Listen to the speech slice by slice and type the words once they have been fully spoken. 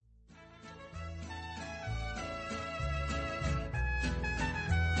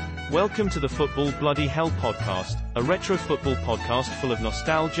Welcome to the Football Bloody Hell podcast, a retro football podcast full of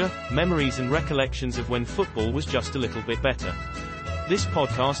nostalgia, memories and recollections of when football was just a little bit better. This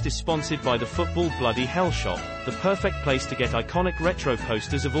podcast is sponsored by the Football Bloody Hell shop, the perfect place to get iconic retro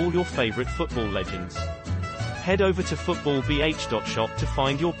posters of all your favorite football legends. Head over to footballbh.shop to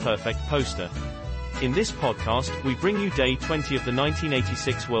find your perfect poster. In this podcast, we bring you day 20 of the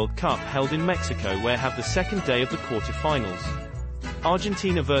 1986 World Cup held in Mexico, where have the second day of the quarter-finals.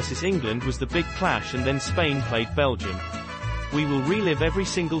 Argentina versus England was the big clash, and then Spain played Belgium. We will relive every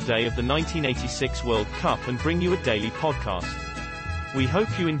single day of the 1986 World Cup and bring you a daily podcast. We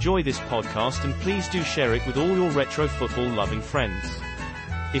hope you enjoy this podcast, and please do share it with all your retro football loving friends.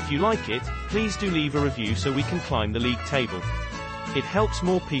 If you like it, please do leave a review so we can climb the league table. It helps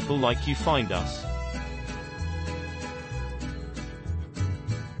more people like you find us.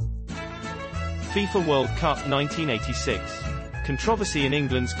 FIFA World Cup 1986. Controversy in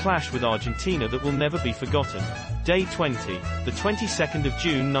England's clash with Argentina that will never be forgotten. Day 20, the 22nd of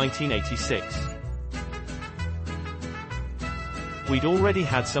June 1986. We'd already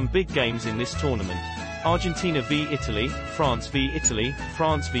had some big games in this tournament. Argentina v Italy, France v Italy,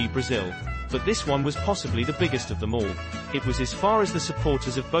 France v Brazil. But this one was possibly the biggest of them all. It was as far as the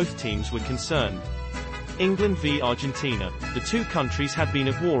supporters of both teams were concerned. England v Argentina. The two countries had been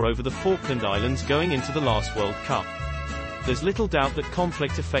at war over the Falkland Islands going into the last World Cup. There's little doubt that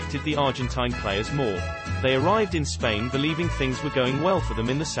conflict affected the Argentine players more. They arrived in Spain believing things were going well for them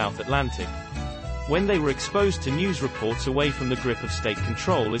in the South Atlantic. When they were exposed to news reports away from the grip of state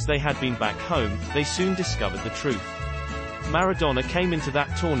control as they had been back home, they soon discovered the truth. Maradona came into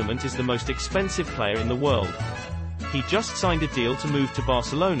that tournament as the most expensive player in the world. He just signed a deal to move to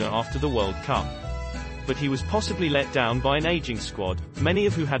Barcelona after the World Cup. But he was possibly let down by an aging squad, many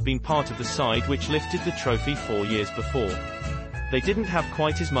of who had been part of the side which lifted the trophy 4 years before. They didn't have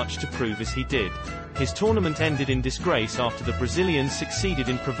quite as much to prove as he did. His tournament ended in disgrace after the Brazilians succeeded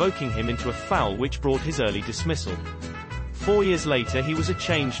in provoking him into a foul which brought his early dismissal. 4 years later he was a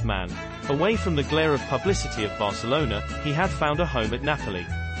changed man. Away from the glare of publicity of Barcelona, he had found a home at Napoli.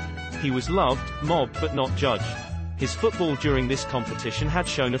 He was loved, mobbed but not judged. His football during this competition had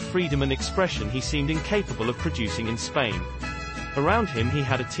shown a freedom and expression he seemed incapable of producing in Spain. Around him he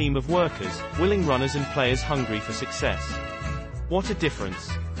had a team of workers, willing runners and players hungry for success. What a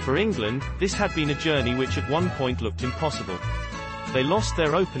difference. For England, this had been a journey which at one point looked impossible. They lost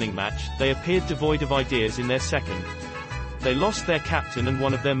their opening match, they appeared devoid of ideas in their second. They lost their captain and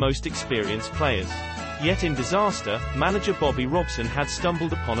one of their most experienced players. Yet in disaster, manager Bobby Robson had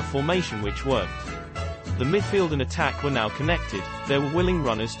stumbled upon a formation which worked. The midfield and attack were now connected, there were willing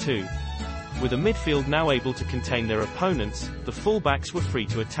runners too. With a midfield now able to contain their opponents, the fullbacks were free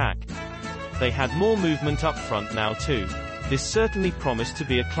to attack. They had more movement up front now too. This certainly promised to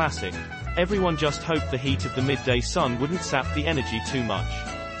be a classic. Everyone just hoped the heat of the midday sun wouldn't sap the energy too much.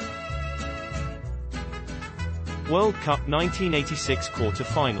 World Cup 1986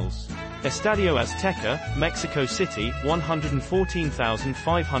 quarter-finals. Estadio Azteca, Mexico City,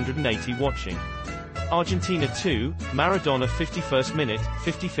 114,580 watching. Argentina 2, Maradona 51st minute,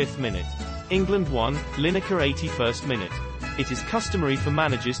 55th minute. England 1, Lineker 81st minute. It is customary for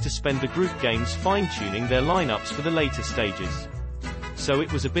managers to spend the group games fine-tuning their lineups for the later stages. So it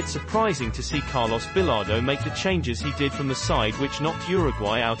was a bit surprising to see Carlos Bilardo make the changes he did from the side which knocked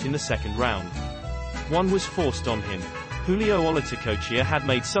Uruguay out in the second round. One was forced on him. Julio Olaticochea had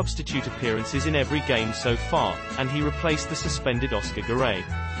made substitute appearances in every game so far, and he replaced the suspended Oscar Garay.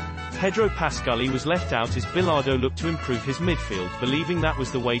 Pedro Pascali was left out as Bilardo looked to improve his midfield, believing that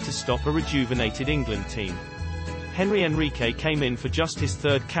was the way to stop a rejuvenated England team. Henry Enrique came in for just his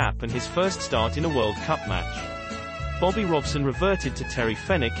third cap and his first start in a World Cup match. Bobby Robson reverted to Terry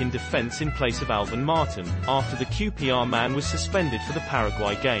Fenwick in defense in place of Alvin Martin, after the QPR man was suspended for the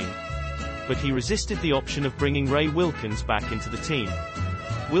Paraguay game. But he resisted the option of bringing Ray Wilkins back into the team.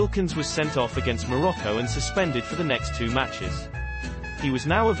 Wilkins was sent off against Morocco and suspended for the next two matches. He was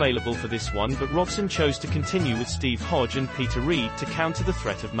now available for this one, but Robson chose to continue with Steve Hodge and Peter Reid to counter the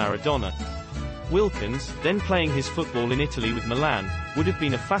threat of Maradona. Wilkins, then playing his football in Italy with Milan, would have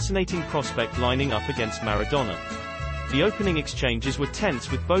been a fascinating prospect lining up against Maradona. The opening exchanges were tense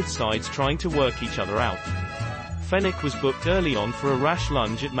with both sides trying to work each other out. Fenwick was booked early on for a rash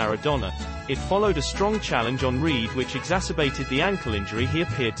lunge at Maradona. It followed a strong challenge on Reid which exacerbated the ankle injury he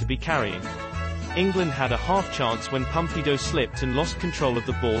appeared to be carrying. England had a half chance when Pumpido slipped and lost control of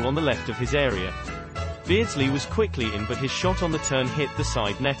the ball on the left of his area. Beardsley was quickly in, but his shot on the turn hit the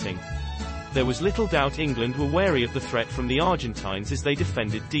side netting. There was little doubt England were wary of the threat from the Argentines as they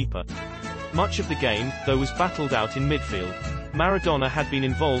defended deeper. Much of the game, though, was battled out in midfield. Maradona had been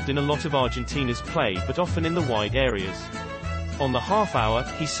involved in a lot of Argentina's play but often in the wide areas. On the half hour,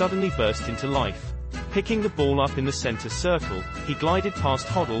 he suddenly burst into life. Picking the ball up in the center circle, he glided past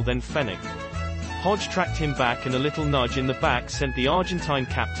Hoddle then Fenech. Hodge tracked him back and a little nudge in the back sent the Argentine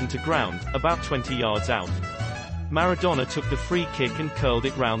captain to ground, about 20 yards out. Maradona took the free kick and curled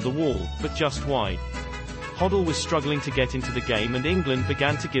it round the wall, but just wide. Hoddle was struggling to get into the game and England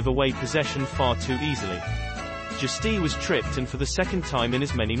began to give away possession far too easily. Justi was tripped and for the second time in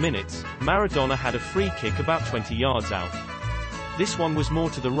as many minutes, Maradona had a free kick about 20 yards out. This one was more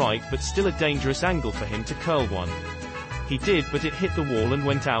to the right but still a dangerous angle for him to curl one. He did, but it hit the wall and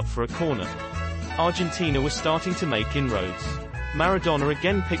went out for a corner. Argentina was starting to make inroads. Maradona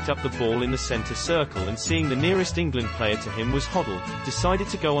again picked up the ball in the center circle and seeing the nearest England player to him was Hoddle, decided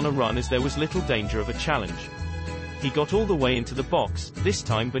to go on a run as there was little danger of a challenge. He got all the way into the box, this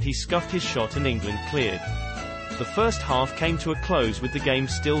time, but he scuffed his shot and England cleared. The first half came to a close with the game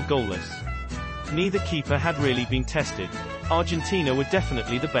still goalless. Neither keeper had really been tested. Argentina were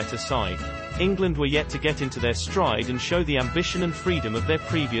definitely the better side. England were yet to get into their stride and show the ambition and freedom of their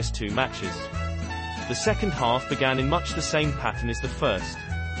previous two matches. The second half began in much the same pattern as the first.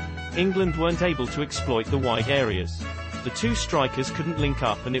 England weren't able to exploit the wide areas. The two strikers couldn't link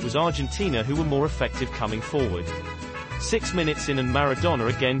up and it was Argentina who were more effective coming forward. 6 minutes in and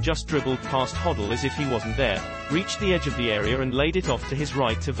Maradona again just dribbled past Hoddle as if he wasn't there, reached the edge of the area and laid it off to his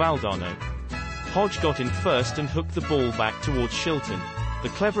right to Valdano. Hodge got in first and hooked the ball back towards Shilton. The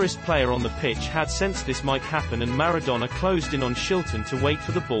cleverest player on the pitch had sensed this might happen and Maradona closed in on Shilton to wait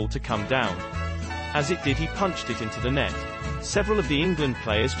for the ball to come down. As it did, he punched it into the net. Several of the England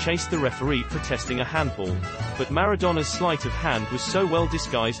players chased the referee protesting a handball, but Maradona's sleight of hand was so well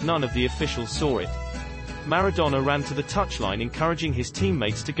disguised none of the officials saw it. Maradona ran to the touchline encouraging his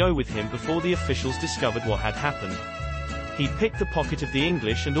teammates to go with him before the officials discovered what had happened. He picked the pocket of the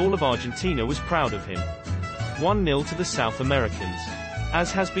English and all of Argentina was proud of him. 1-0 to the South Americans.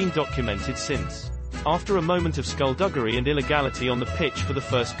 As has been documented since. After a moment of skullduggery and illegality on the pitch for the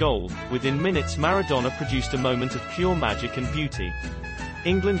first goal, within minutes Maradona produced a moment of pure magic and beauty.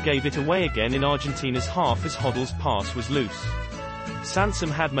 England gave it away again in Argentina's half as Hoddle's pass was loose.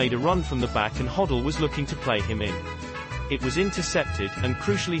 Sansom had made a run from the back and Hoddle was looking to play him in. It was intercepted, and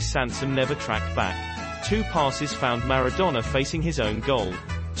crucially Sansom never tracked back. 2 passes found Maradona facing his own goal.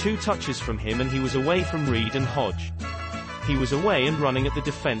 2 touches from him and he was away from Reed and Hodge. He was away and running at the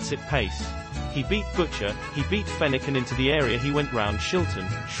defence at pace. He beat Butcher, he beat Fenech and into the area he went round Shilton,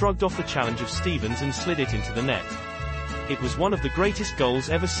 shrugged off the challenge of Stevens and slid it into the net. It was one of the greatest goals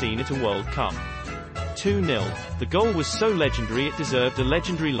ever seen at a World Cup. 2-0. The goal was so legendary it deserved a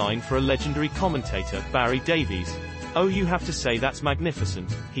legendary line for a legendary commentator, Barry Davies. "Oh, you have to say that's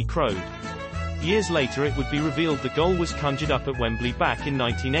magnificent," he crowed. Years later it would be revealed the goal was conjured up at Wembley back in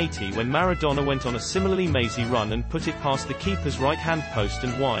 1980 when Maradona went on a similarly mazy run and put it past the keeper's right-hand post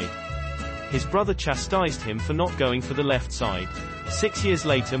and wide. His brother chastised him for not going for the left side. 6 years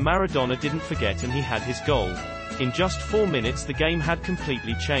later Maradona didn't forget and he had his goal. In just 4 minutes the game had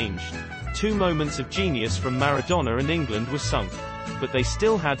completely changed. 2 moments of genius from Maradona and England were sunk. But they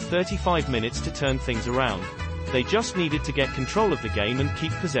still had 35 minutes to turn things around. They just needed to get control of the game and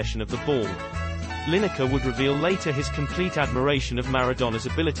keep possession of the ball. Lineker would reveal later his complete admiration of Maradona's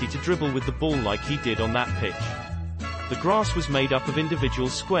ability to dribble with the ball like he did on that pitch. The grass was made up of individual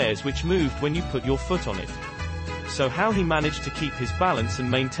squares which moved when you put your foot on it. So how he managed to keep his balance and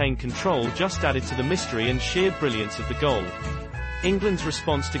maintain control just added to the mystery and sheer brilliance of the goal. England's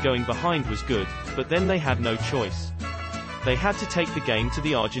response to going behind was good, but then they had no choice. They had to take the game to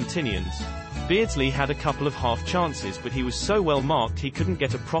the Argentinians. Beardsley had a couple of half chances but he was so well marked he couldn't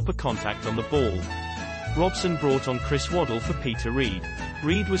get a proper contact on the ball. Robson brought on Chris Waddle for Peter Reed.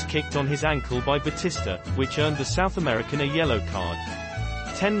 Reed was kicked on his ankle by Batista, which earned the South American a yellow card.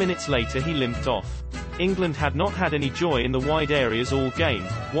 10 minutes later he limped off. England had not had any joy in the wide areas all game.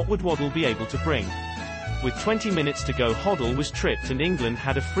 What would Waddle be able to bring? With 20 minutes to go Hoddle was tripped and England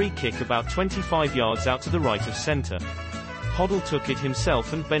had a free kick about 25 yards out to the right of centre. Hoddle took it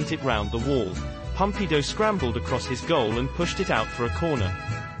himself and bent it round the wall. Pumpido scrambled across his goal and pushed it out for a corner.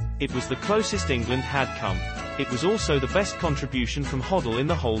 It was the closest England had come. It was also the best contribution from Hoddle in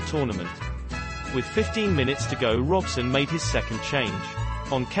the whole tournament. With 15 minutes to go Robson made his second change.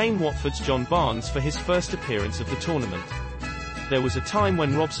 On came Watford's John Barnes for his first appearance of the tournament. There was a time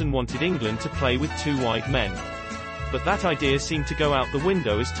when Robson wanted England to play with 2 wide men. But that idea seemed to go out the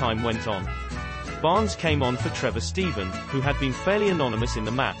window as time went on. Barnes came on for Trevor Steven, who had been fairly anonymous in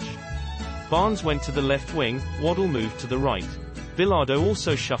the match. Barnes went to the left wing, Waddle moved to the right. Bilardo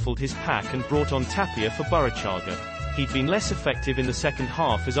also shuffled his pack and brought on Tapia for Burruchaga. He'd been less effective in the second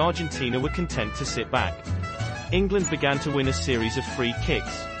half as Argentina were content to sit back. England began to win a series of free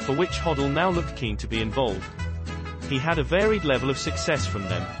kicks, for which Hoddle now looked keen to be involved. He had a varied level of success from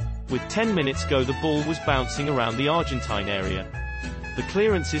them. With 10 minutes go the ball was bouncing around the Argentine area. The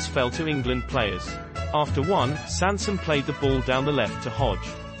clearances fell to England players. After one, Sansom played the ball down the left to Hodge.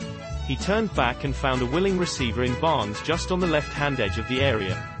 He turned back and found a willing receiver in Barnes just on the left-hand edge of the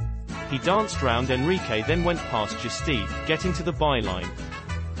area. He danced round Enrique, then went past Justi, getting to the byline.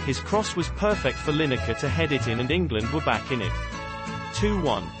 His cross was perfect for Lineker to head it in and England were back in it.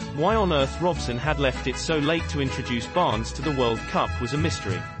 2-1. Why on earth Robson had left it so late to introduce Barnes to the World Cup was a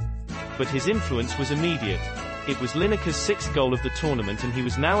mystery. But his influence was immediate. It was Lineker's sixth goal of the tournament and he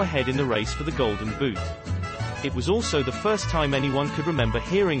was now ahead in the race for the Golden Boot. It was also the first time anyone could remember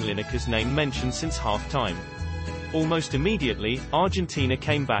hearing Lineker's name mentioned since half-time. Almost immediately, Argentina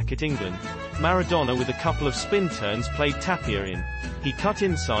came back at England. Maradona with a couple of spin turns played Tapia in. He cut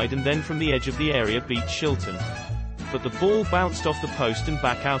inside and then from the edge of the area beat Shilton. But the ball bounced off the post and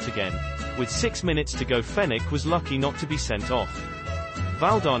back out again. With 6 minutes to go, Fenech was lucky not to be sent off.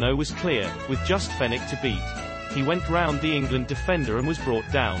 Valdano was clear, with just Fenech to beat. He went round the England defender and was brought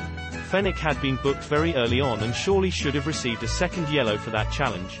down. Fenech had been booked very early on and surely should have received a second yellow for that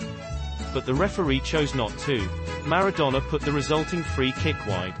challenge. But the referee chose not to. Maradona put the resulting free kick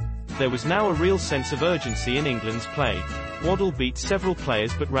wide. There was now a real sense of urgency in England's play. Waddle beat several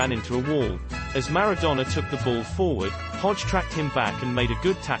players but ran into a wall. As Maradona took the ball forward, Hodge tracked him back and made a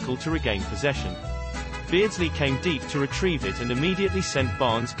good tackle to regain possession. Beardsley came deep to retrieve it and immediately sent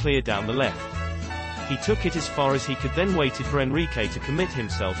Barnes clear down the left. He took it as far as he could, then waited for Enrique to commit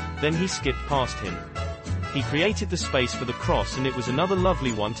himself, then he skipped past him. He created the space for the cross and it was another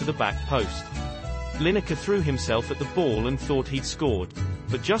lovely one to the back post. Lineker threw himself at the ball and thought he'd scored.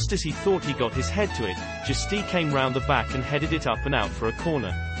 But just as he thought he got his head to it, Justi came round the back and headed it up and out for a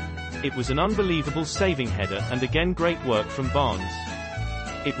corner. It was an unbelievable saving header and again great work from Barnes.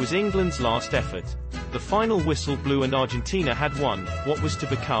 It was England's last effort. The final whistle blew and Argentina had won what was to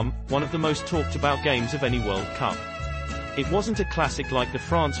become one of the most talked about games of any World Cup. It wasn't a classic like the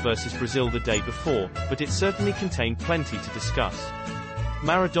France vs Brazil the day before, but it certainly contained plenty to discuss.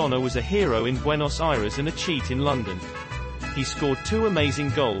 Maradona was a hero in Buenos Aires and a cheat in London. He scored 2 amazing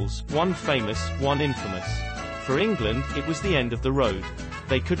goals, one famous, one infamous. For England, it was the end of the road.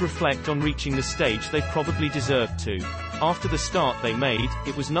 They could reflect on reaching the stage they probably deserved to. After the start they made,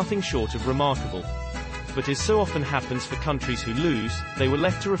 it was nothing short of remarkable. But as so often happens for countries who lose, they were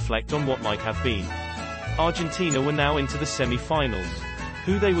left to reflect on what might have been. Argentina were now into the semi-finals.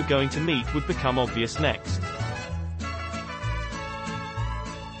 Who they were going to meet would become obvious next.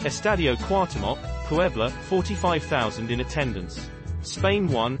 Estadio Cuauhtémoc, Puebla, 45,000 in attendance. Spain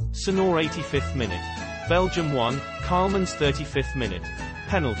won, Sonor 85th minute. Belgium won, Kylmans 35th minute.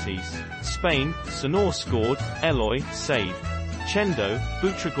 Penalties. Spain, Sonor scored, Eloy, saved. Chendo,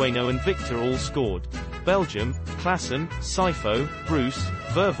 Butragueno and Victor all scored. Belgium, Klaassen, Sifo, Bruce,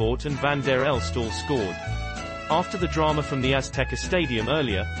 Vervoort and Van der Elst all scored. After the drama from the Azteca Stadium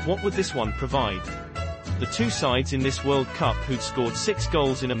earlier, what would this one provide? The two sides in this World Cup who'd scored 6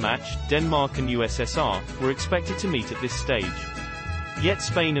 goals in a match, Denmark and USSR, were expected to meet at this stage. Yet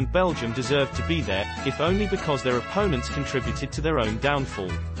Spain and Belgium deserved to be there, if only because their opponents contributed to their own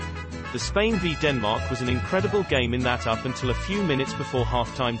downfall. The Spain v Denmark was an incredible game in that up until a few minutes before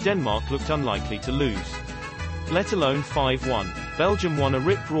halftime Denmark looked unlikely to lose. Let alone 5-1. Belgium won a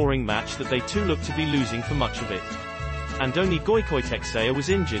rip-roaring match that they too looked to be losing for much of it. Andoni Goicoechea was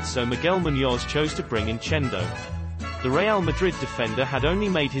injured, so Miguel Muñoz chose to bring in Chendo. The Real Madrid defender had only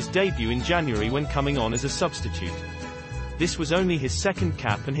made his debut in January when coming on as a substitute. This was only his second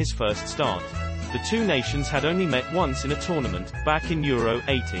cap and his first start. The two nations had only met once in a tournament, back in Euro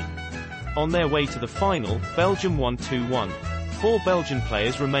 80. On their way to the final, Belgium won 2-1. 4 Belgian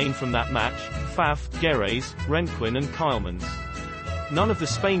players remained from that match: Faf, Guerres, Renquin and Kylmans. None of the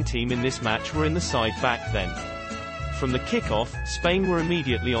Spain team in this match were in the side back then. From the kick-off, Spain were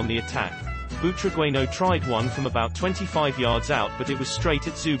immediately on the attack. Butragueno tried one from about 25 yards out, but it was straight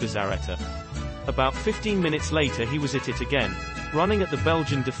at Zubizarreta. About 15 minutes later he was at it again, running at the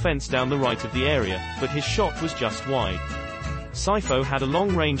Belgian defence down the right of the area, but his shot was just wide. Sifo had a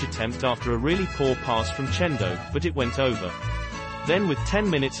long-range attempt after a really poor pass from Chendo, but it went over. Then with 10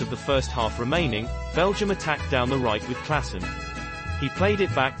 minutes of the first half remaining, Belgium attacked down the right with Klaassen. He played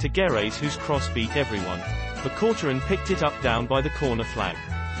it back to Guerres, whose cross beat everyone. Vercauteren picked it up down by the corner flag.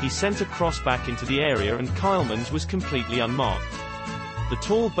 He sent a cross back into the area and Kylmans was completely unmarked. The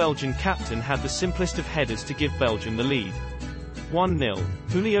tall Belgian captain had the simplest of headers to give Belgium the lead. 1-0.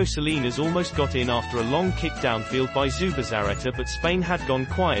 Julio Salinas almost got in after a long kick downfield by Zubizarreta, but Spain had gone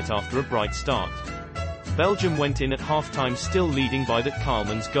quiet after a bright start. Belgium went in at halftime still leading by that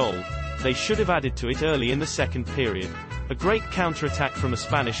Kallman's goal. They should have added to it early in the second period. A great counter-attack from a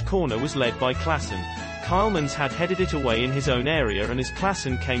Spanish corner was led by Klaassen. Kallmans had headed it away in his own area, and as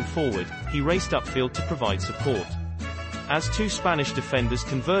Klaassen came forward, he raced upfield to provide support. As two Spanish defenders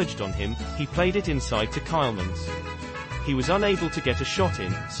converged on him, he played it inside to Kallmans. He was unable to get a shot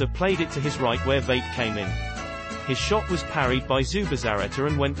in, so played it to his right where Veit came in. His shot was parried by Zubizarreta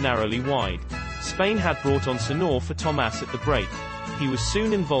and went narrowly wide. Spain had brought on Senor for Tomas at the break. He was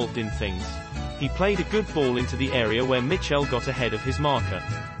soon involved in things. He played a good ball into the area where Michel got ahead of his marker.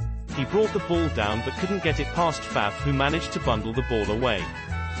 He brought the ball down but couldn't get it past Faf, who managed to bundle the ball away.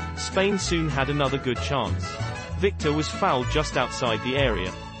 Spain soon had another good chance. Victor was fouled just outside the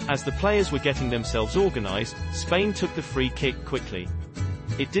area. As the players were getting themselves organized, Spain took the free kick quickly.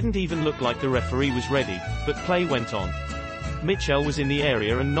 It didn't even look like the referee was ready, but play went on. Michel was in the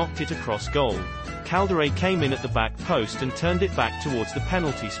area and knocked it across goal. Calderé came in at the back post and turned it back towards the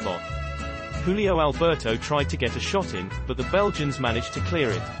penalty spot. Julio Alberto tried to get a shot in, but the Belgians managed to clear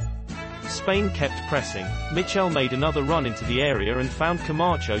it. Spain kept pressing. Michel made another run into the area and found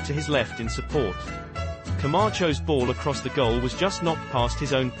Camacho to his left in support. Camacho's ball across the goal was just knocked past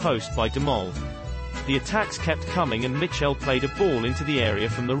his own post by Demol. The attacks kept coming and Michel played a ball into the area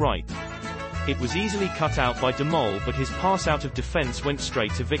from the right. It was easily cut out by Demol, but his pass out of defense went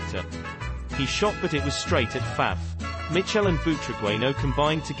straight to Victor. He shot, but it was straight at Faf. Michel and Butragueño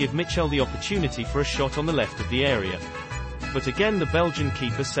combined to give Michel the opportunity for a shot on the left of the area. But again the Belgian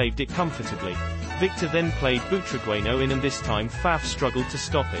keeper saved it comfortably. Victor then played Butragueño in, and this time Faf struggled to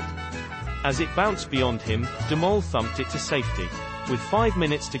stop it. As it bounced beyond him, Demol thumped it to safety. With 5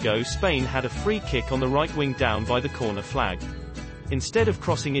 minutes to go, Spain had a free kick on the right wing down by the corner flag. Instead of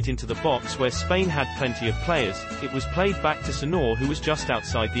crossing it into the box where Spain had plenty of players, it was played back to Senor, who was just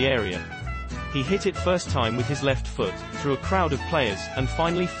outside the area. He hit it first time with his left foot, through a crowd of players, and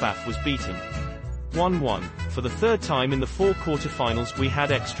finally Faf was beaten. 1-1. For the third time in the 4 quarter-finals we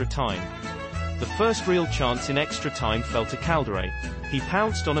had extra time. The first real chance in extra time fell to Calderé. He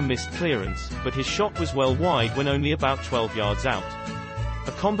pounced on a missed clearance, but his shot was well wide when only about 12 yards out.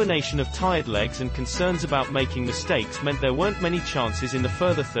 A combination of tired legs and concerns about making mistakes meant there weren't many chances in the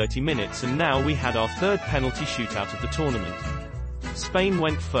further 30 minutes, and now we had our third penalty shootout of the tournament. Spain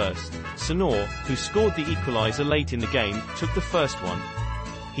went first. Senor, who scored the equalizer late in the game, took the first one.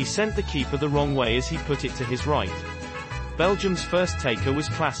 He sent the keeper the wrong way as he put it to his right. Belgium's first taker was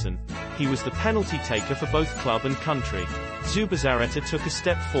Klaassen. He was the penalty taker for both club and country. Zubizarreta took a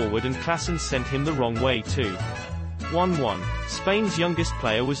step forward and Klaassen sent him the wrong way too. 1-1. Spain's youngest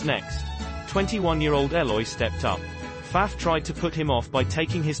player was next. 21-year-old Eloy stepped up. Faf tried to put him off by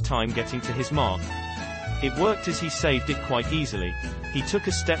taking his time getting to his mark. It worked as he saved it quite easily. He took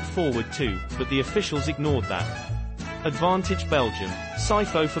a step forward too, but the officials ignored that. Advantage Belgium.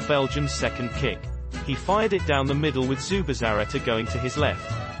 Sifo for Belgium's second kick. He fired it down the middle with Zubizarreta going to his left.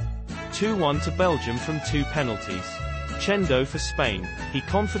 2-1 to Belgium from 2 penalties. Chendo for Spain. He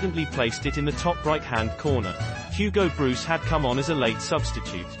confidently placed it in the top right-hand corner. Hugo Bruce had come on as a late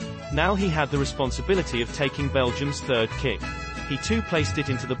substitute. Now he had the responsibility of taking Belgium's third kick. He too placed it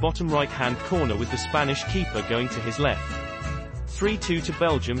into the bottom right-hand corner with the Spanish keeper going to his left. 3-2 to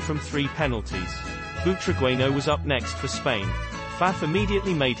Belgium from 3 penalties. Butragueño was up next for Spain. Faf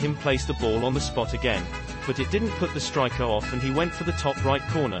immediately made him place the ball on the spot again. But it didn't put the striker off and he went for the top right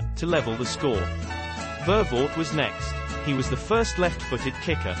corner, to level the score. Vervoort was next. He was the first left-footed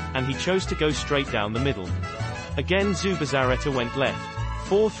kicker, and he chose to go straight down the middle. Again Zubizarreta went left.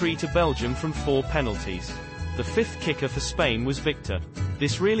 4-3 to Belgium from 4 penalties. The 5th kicker for Spain was Victor.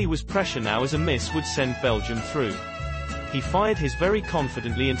 This really was pressure now, as a miss would send Belgium through. He fired his very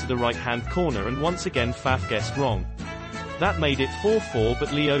confidently into the right-hand corner, and once again Faf guessed wrong. That made it 4-4,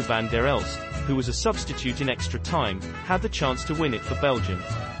 but Leo van der Elst, who was a substitute in extra time, had the chance to win it for Belgium.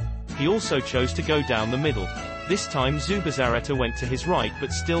 He also chose to go down the middle. This time Zubizarreta went to his right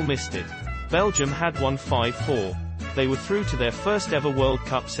but still missed it. Belgium had won 5-4. They were through to their first ever World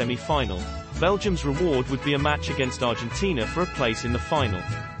Cup semi-final. Belgium's reward would be a match against Argentina for a place in the final.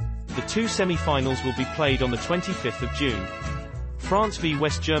 The 2 semi-finals will be played on the 25th of June. France v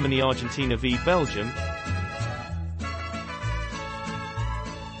West Germany, Argentina v Belgium.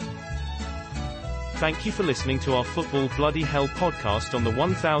 Thank you for listening to our Football Bloody Hell podcast on the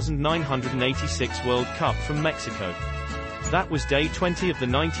 1986 World Cup from Mexico. That was day 20 of the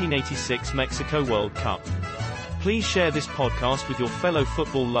 1986 Mexico World Cup. Please share this podcast with your fellow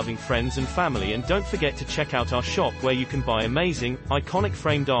football-loving friends and family, and don't forget to check out our shop where you can buy amazing, iconic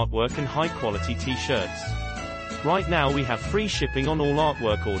framed artwork and high-quality t-shirts. Right now we have free shipping on all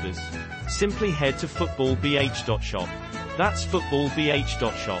artwork orders. Simply head to footballbh.shop. That's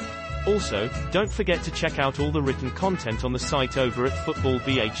footballbh.shop. Also, don't forget to check out all the written content on the site over at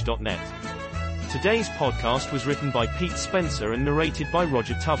footballbh.net. Today's podcast was written by Pete Spencer and narrated by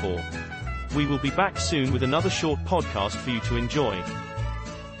Roger Tubor. We will be back soon with another short podcast for you to enjoy.